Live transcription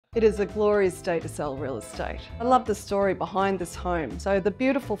It is a glorious day to sell real estate. I love the story behind this home. So the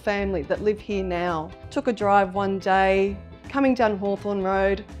beautiful family that live here now took a drive one day, coming down Hawthorne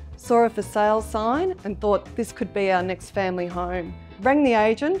Road, saw a for sale sign and thought this could be our next family home. Rang the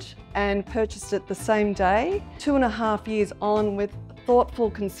agent and purchased it the same day, 2.5 years on with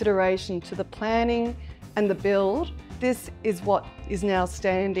thoughtful consideration to the planning and the build. This is what is now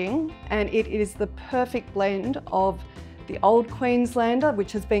standing, and it is the perfect blend of the old Queenslander,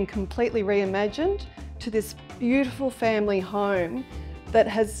 which has been completely reimagined, to this beautiful family home that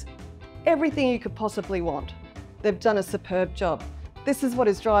has everything you could possibly want. They've done a superb job. This is what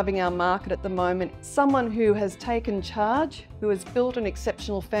is driving our market at the moment. Someone who has taken charge, who has built an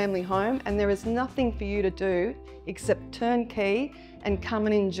exceptional family home, and there is nothing for you to do except turn key and come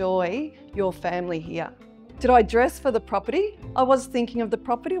and enjoy your family here. Did I dress for the property? I was thinking of the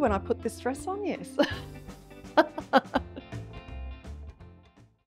property when I put this dress on, yes.